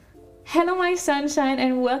Hello, my sunshine,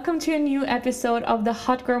 and welcome to a new episode of the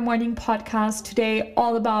Hot Girl Morning Podcast. Today,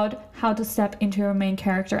 all about how to step into your main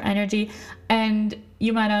character energy. And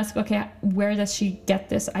you might ask, okay, where does she get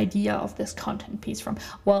this idea of this content piece from?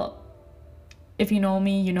 Well, if you know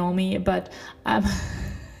me, you know me, but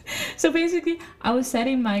so basically, I was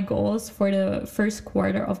setting my goals for the first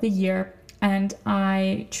quarter of the year, and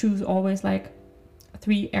I choose always like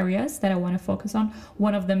 3 areas that I want to focus on,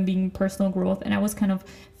 one of them being personal growth. And I was kind of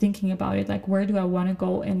thinking about it, like, where do I want to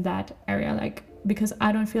go in that area? Like, because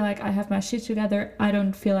I don't feel like I have my shit together. I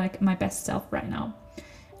don't feel like my best self right now.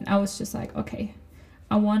 And I was just like, okay,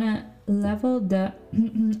 I want to level the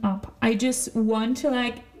up. I just want to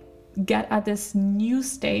like get at this new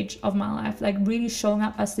stage of my life, like really showing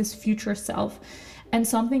up as this future self. And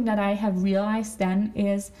something that I have realized then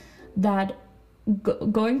is that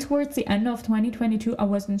going towards the end of 2022, I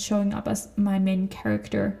wasn't showing up as my main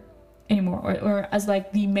character anymore, or as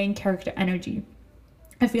like the main character energy.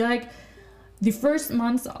 I feel like the first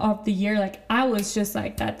months of the year, like I was just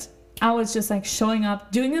like that. I was just like showing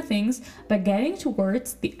up, doing the things, but getting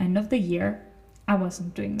towards the end of the year, I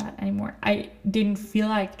wasn't doing that anymore. I didn't feel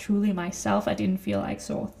like truly myself. I didn't feel like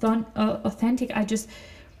so authentic. I just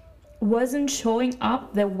wasn't showing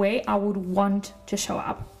up the way I would want to show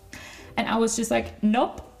up. And I was just like,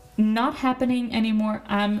 nope, not happening anymore.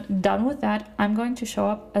 I'm done with that. I'm going to show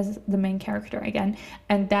up as the main character again.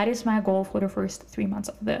 And that is my goal for the first 3 months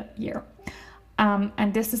of the year.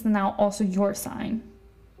 And this is now also your sign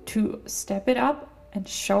to step it up and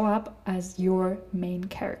show up as your main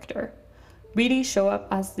character. Really show up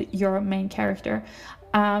as your main character.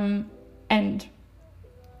 And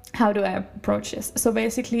how do I approach this? So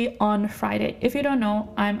basically on Friday, if you don't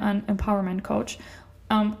know, I'm an empowerment coach.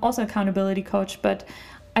 Also accountability coach, but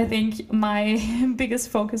I think my biggest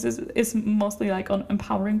focus is mostly like on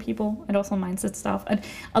empowering people and also mindset stuff and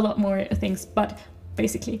a lot more things, but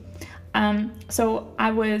basically. So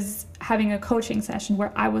I was having a coaching session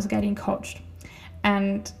where I was getting coached,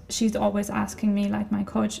 and she's always asking me, like my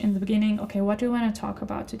coach in the beginning, okay, what do you want to talk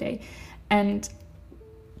about today? And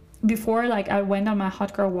before, like I went on my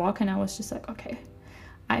hot girl walk and I was just like, okay,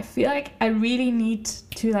 I feel like I really need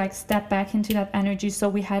to like step back into that energy. So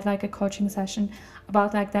we had like a coaching session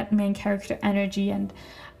about like that main character energy, and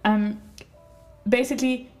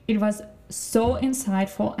basically it was so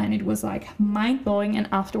insightful and it was like mind-blowing. And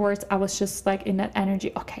afterwards I was just like in that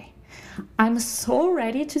energy, okay, I'm so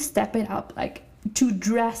ready to step it up, like to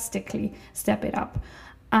drastically step it up.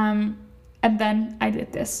 And then I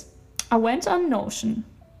did this. I went on Notion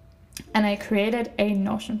and I created a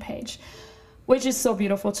Notion page, which is so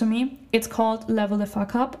beautiful to me. It's called Level the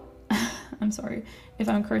Fuck Up. I'm sorry if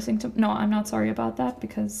I'm cursing. No, I'm not sorry about that,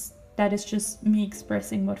 because that is just me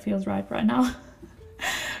expressing what feels right now.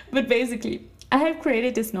 But basically, I have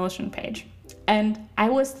created this Notion page, and I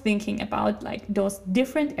was thinking about like those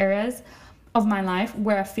different areas of my life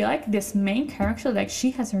where I feel like this main character, like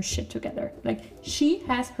she has her shit together. Like she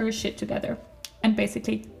has her shit together. And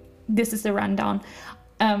basically, this is the rundown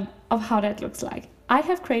of how that looks like. I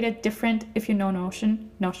have created different, if you know Notion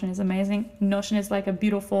is amazing. Notion is like a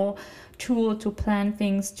beautiful tool to plan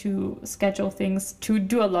things, to schedule things, to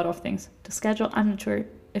do a lot of things. To schedule, I'm not sure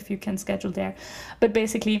if you can schedule there, but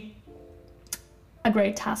basically a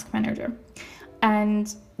great task manager.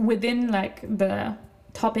 And within like the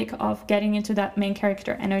topic of getting into that main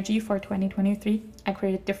character energy for 2023, I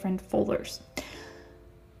created different folders.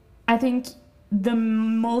 I think the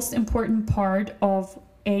most important part of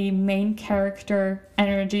a main character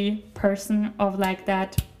energy person, of like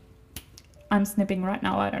that, I'm snipping right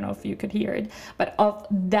now, I don't know if you could hear it, but of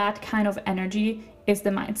that kind of energy is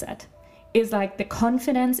the mindset. Is like the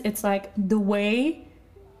confidence, it's like the way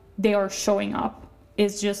they are showing up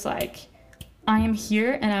is just like, I am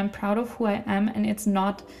here and I'm proud of who I am, and it's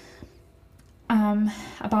not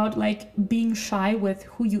about like being shy with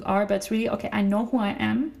who you are, but it's really, okay, I know who I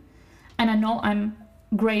am and I know I'm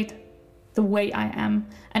great the way I am,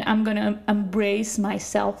 and I'm gonna embrace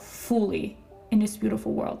myself fully in this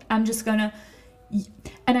beautiful world. I'm just gonna,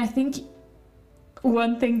 and I think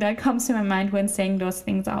one thing that comes to my mind when saying those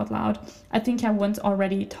things out loud, I think I once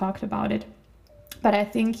already talked about it, but I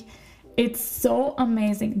think it's so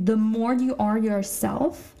amazing. The more you are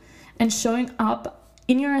yourself and showing up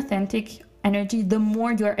in your authentic energy, the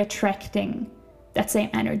more you're attracting that same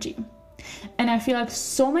energy. And I feel like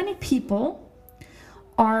so many people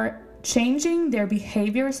are changing their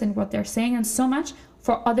behaviors and what they're saying and so much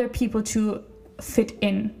for other people to fit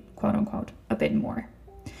in, quote unquote, a bit more.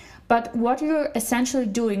 But what you're essentially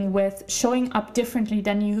doing with showing up differently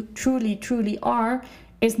than you truly are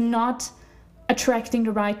is not attracting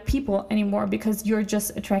the right people anymore, because you're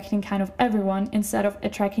just attracting kind of everyone instead of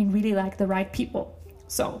attracting really like the right people.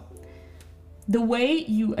 So the way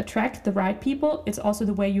you attract the right people, it's also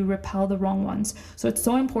the way you repel the wrong ones. So it's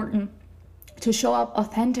so important to show up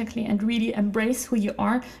authentically and really embrace who you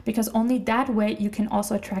are, because only that way you can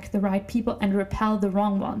also attract the right people and repel the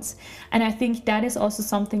wrong ones. And I think that is also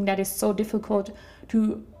something that is so difficult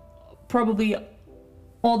to probably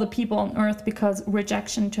all the people on earth, because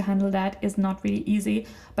rejection, to handle that is not really easy.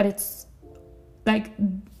 But it's like,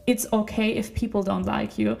 it's okay if people don't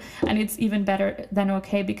like you, and it's even better than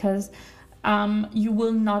okay, because you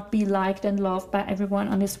will not be liked and loved by everyone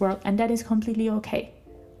on this world, and that is completely okay.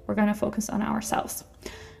 We're gonna focus on ourselves.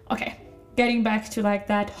 Okay, getting back to like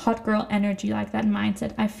that hot girl energy, like that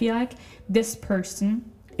mindset, I feel like this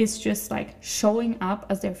person is just like showing up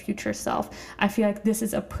as their future self. I feel like this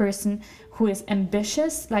is a person who is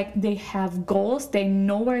ambitious, like they have goals, they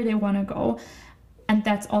know where they want to go, and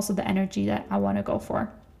that's also the energy that I want to go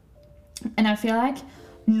for. And I feel like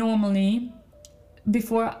normally,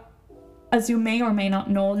 before, as you may or may not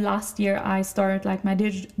know, last year I started like my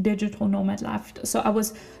digital nomad life. So I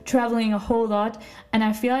was traveling a whole lot, and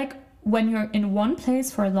I feel like when you're in one place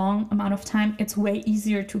for a long amount of time, it's way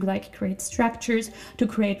easier to like create structures, to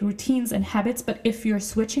create routines and habits. But if you're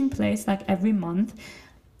switching place like every month,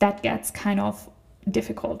 that gets kind of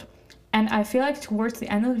difficult. And I feel like towards the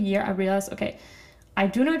end of the year, I realized, okay, I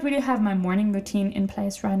do not really have my morning routine in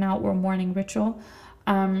place right now, or morning ritual.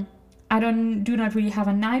 I do not really have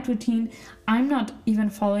a night routine. I'm not even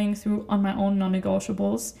following through on my own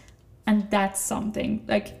non-negotiables. And that's something,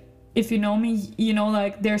 like, if you know me, you know,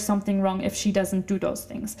 like, there's something wrong if she doesn't do those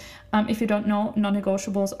things. If you don't know,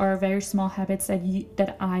 non-negotiables are very small habits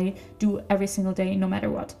that I do every single day, no matter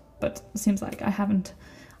what. But it seems like I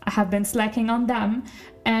have been slacking on them.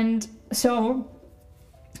 And so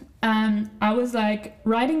I was like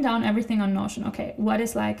writing down everything on Notion. Okay, what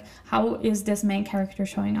is like, how is this main character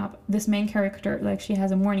showing up? This main character, like, she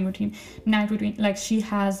has a morning routine, night routine, like she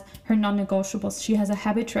has her non-negotiables, she has a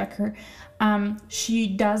habit tracker, she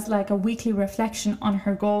does like a weekly reflection on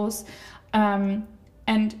her goals,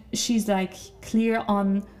 and she's like clear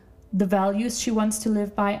on the values she wants to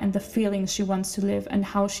live by and the feelings she wants to live and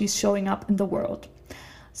how she's showing up in the world.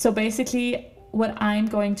 So basically, what I'm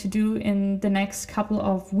going to do in the next couple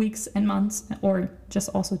of weeks and months, or just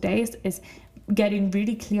also days, is getting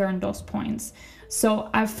really clear on those points. So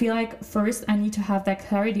I feel like first I need to have that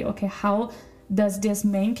clarity. Okay, how does this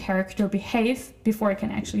main character behave before I can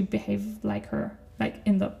actually behave like her, like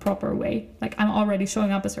in the proper way? Like, I'm already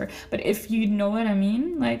showing up as her, but if you know what I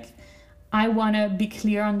mean, like, I want to be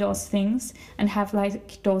clear on those things and have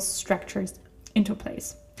like those structures into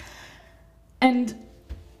place. And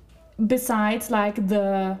besides like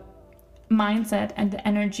the mindset and the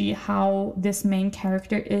energy, how this main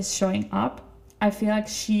character is showing up, I feel like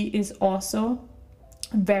she is also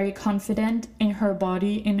very confident in her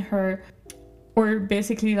body, in her, or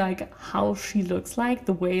basically like how she looks, like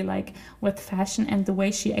the way, like with fashion and the way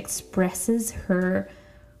she expresses her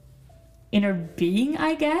inner being,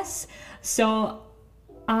 I guess. So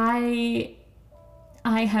I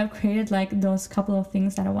have created like those couple of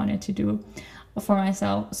things that I wanted to do for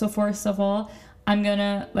myself. So first of all, I'm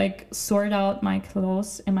gonna like sort out my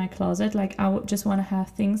clothes in my closet. Like, I would just want to have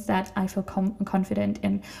things that I feel confident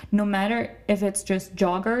in, no matter if it's just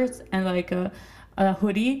joggers and like a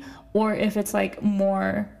hoodie, or if it's like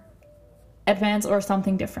more advanced or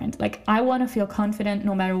something different. Like, I want to feel confident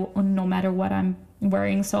no matter what I'm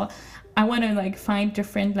wearing. So I want to like find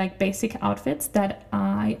different like basic outfits that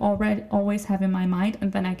I always have in my mind,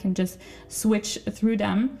 and then I can just switch through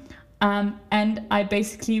them. And I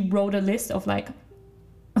basically wrote a list of like,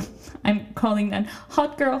 I'm calling them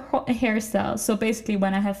hot girl hairstyles. So basically,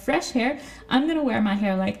 when I have fresh hair, I'm gonna wear my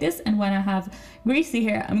hair like this, and when I have greasy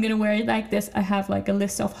hair, I'm gonna wear it like this. I have like a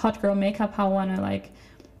list of hot girl makeup, how I wanna like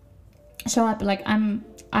show up. Like,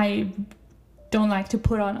 I don't like to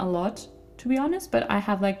put on a lot, to be honest, but I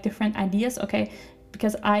have like different ideas. Okay,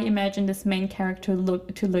 because I imagine this main character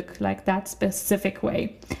to look like that specific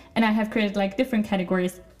way, and I have created like different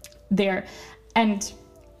categories there. And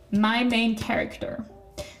my main character,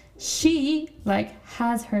 she like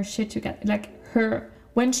has her shit together. Like,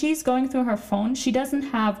 when she's going through her phone, she doesn't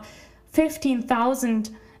have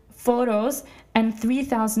 15,000 photos and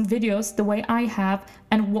 3,000 videos the way I have,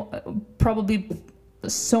 and probably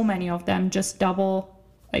so many of them just double,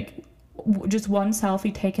 like just one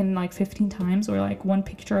selfie taken like 15 times, or like one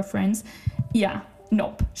picture of friends. Yeah,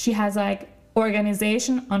 nope. She has like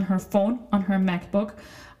organization on her phone, on her MacBook.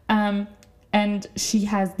 And she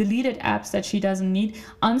has deleted apps that she doesn't need,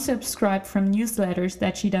 unsubscribed from newsletters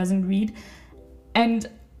that she doesn't read. And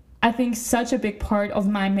I think such a big part of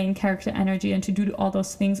my main character energy and to do all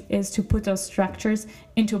those things is to put those structures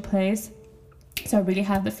into place. So I really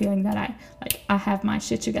have the feeling that I have my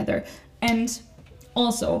shit together. And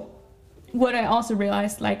also, what I also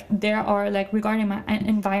realized, like, there are, like, regarding my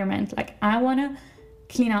environment, like, I want to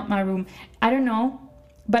clean out my room. I don't know,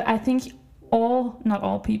 but I think not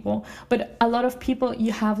all people, but a lot of people,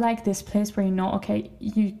 you have like this place where, you know, okay,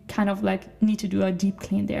 you kind of like need to do a deep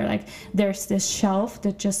clean there. Like, there's this shelf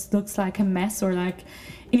that just looks like a mess, or like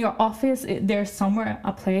in your office, there's somewhere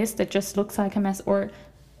a place that just looks like a mess, or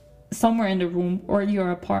somewhere in the room or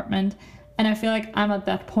your apartment. And I feel like I'm at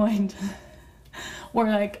that point where,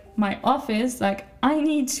 like, my office, like, I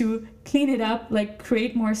need to clean it up, like,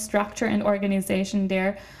 create more structure and organization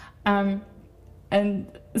there, and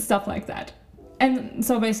stuff like that. And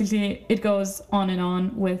so basically it goes on and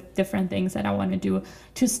on with different things that I want to do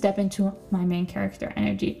to step into my main character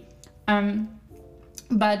energy.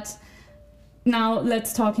 But now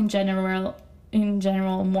let's talk in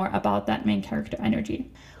general more about that main character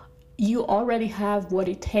energy. You already have what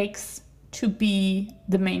it takes to be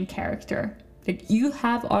the main character. Like, you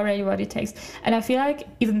have already what it takes. And I feel like,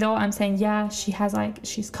 even though I'm saying, yeah,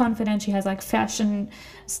 she's confident, she has like fashion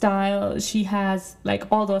style, she has like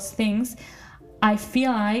all those things, I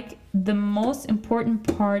feel like the most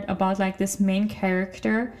important part about like this main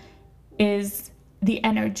character is the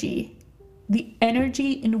energy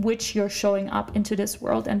in which you're showing up into this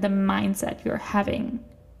world and the mindset you're having.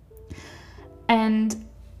 And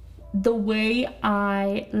the way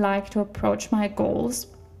I like to approach my goals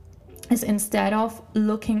is, instead of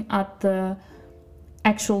looking at the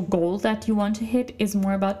actual goal that you want to hit, is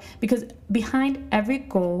more about, because behind every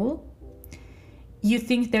goal, you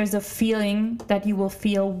think there's a feeling that you will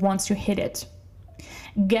feel once you hit it.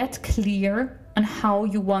 Get clear on how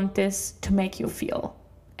you want this to make you feel,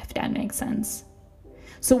 if that makes sense.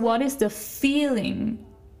 So what is the feeling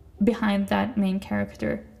behind that main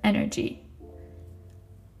character energy?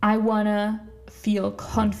 I want to feel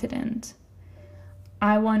confident.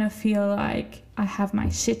 I want to feel like I have my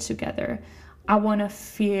shit together. I want to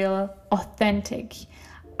feel authentic.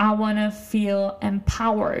 I want to feel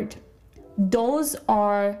empowered. Those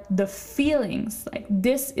are the feelings, like,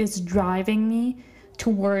 this is driving me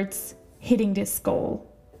towards hitting this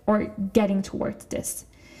goal or getting towards this.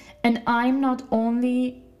 And I'm not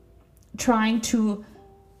only trying to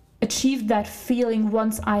achieve that feeling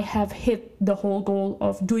once I have hit the whole goal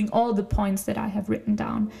of doing all the points that I have written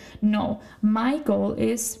down. No, my goal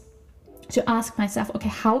is to ask myself, okay,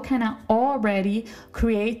 how can I already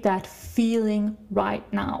create that feeling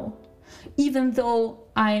right now? Even though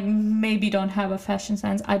I maybe don't have a fashion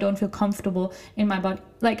sense, I don't feel comfortable in my body.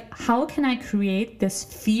 Like, how can I create this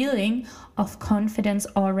feeling of confidence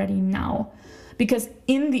already now? Because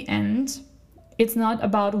in the end, it's not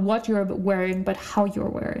about what you're wearing, but how you're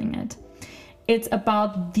wearing it. It's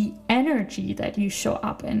about the energy that you show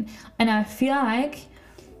up in. And I feel like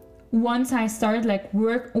once I started like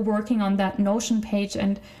working on that Notion page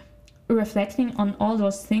and reflecting on all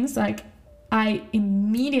those things, like, I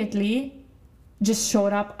immediately just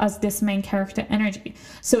showed up as this main character energy.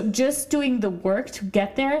 So just doing the work to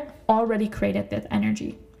get there already created that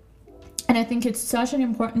energy. And I think it's such an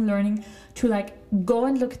important learning to like go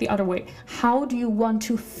and look the other way. How do you want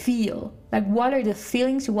to feel? Like, what are the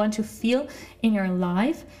feelings you want to feel in your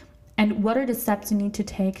life? And what are the steps you need to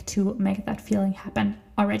take to make that feeling happen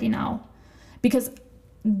already now? Because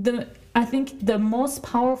I think the most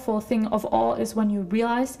powerful thing of all is when you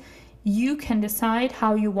realize you can decide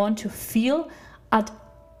how you want to feel at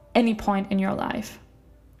any point in your life.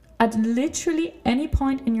 At literally any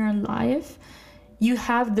point in your life, you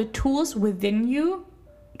have the tools within you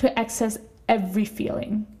to access every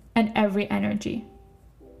feeling and every energy.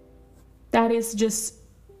 That is just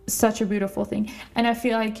such a beautiful thing. And I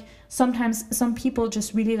feel like sometimes some people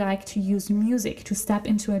just really like to use music to step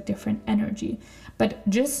into a different energy. But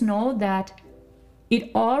just know that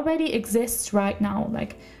it already exists right now.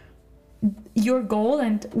 Like, your goal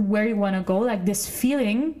and where you want to go, like this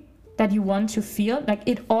feeling that you want to feel, like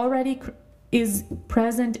it already is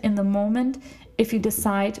present in the moment if you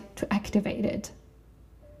decide to activate it.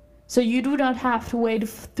 So you do not have to wait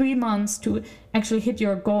 3 months to actually hit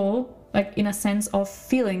your goal, like in a sense of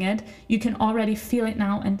feeling it. You can already feel it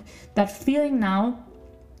now, and that feeling now,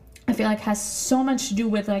 I feel like, has so much to do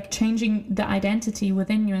with like changing the identity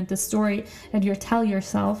within you and the story that you tell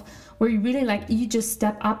yourself, where you really like, you just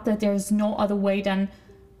step up that there's no other way than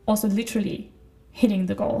also literally hitting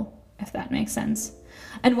the goal, if that makes sense.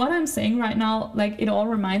 And what I'm saying right now, like, it all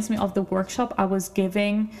reminds me of the workshop I was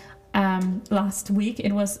giving last week.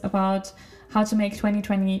 It was about how to make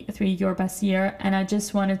 2023 your best year. And I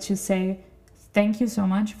just wanted to say thank you so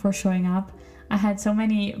much for showing up. I had so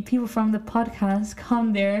many people from the podcast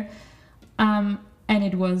come there. And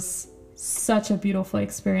it was such a beautiful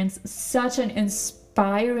experience, such an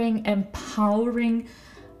inspiring, empowering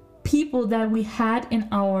people that we had in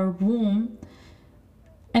our room.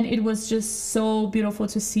 And it was just so beautiful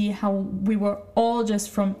to see how we were all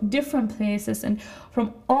just from different places and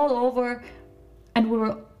from all over, and we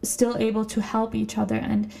were still able to help each other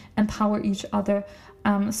and empower each other.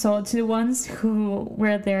 So to the ones who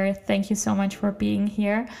were there, thank you so much for being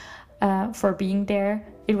here, for being there.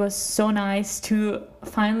 It was so nice to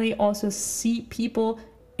finally also see people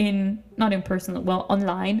not in person, well,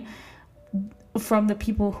 online, from the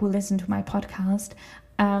people who listen to my podcast.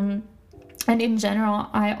 And in general,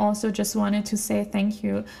 I also just wanted to say thank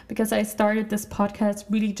you, because I started this podcast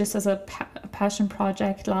really just as a passion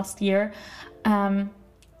project last year.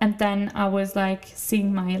 And then I was like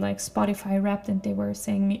seeing my like Spotify Wrapped, and they were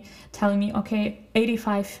telling me, okay,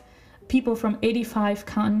 85 people from 85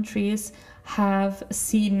 countries have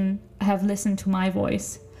listened to my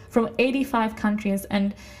voice from 85 countries.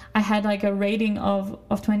 And I had like a rating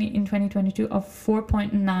in 2022 of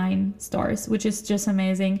 4.9 stars, which is just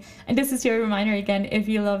amazing. And this is your reminder again, if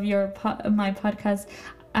you love my podcast,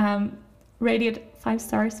 rate it 5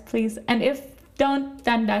 stars, please. And if don't,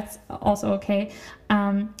 then that's also okay.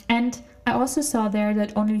 And I also saw there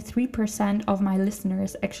that only 3% of my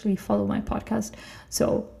listeners actually follow my podcast,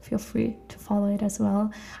 so feel free to follow it as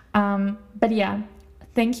well. But yeah,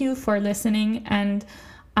 thank you for listening, and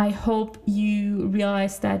I hope you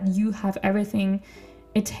realize that you have everything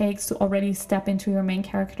it takes to already step into your main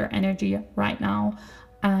character energy right now.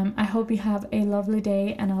 I hope you have a lovely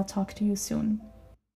day, and I'll talk to you soon.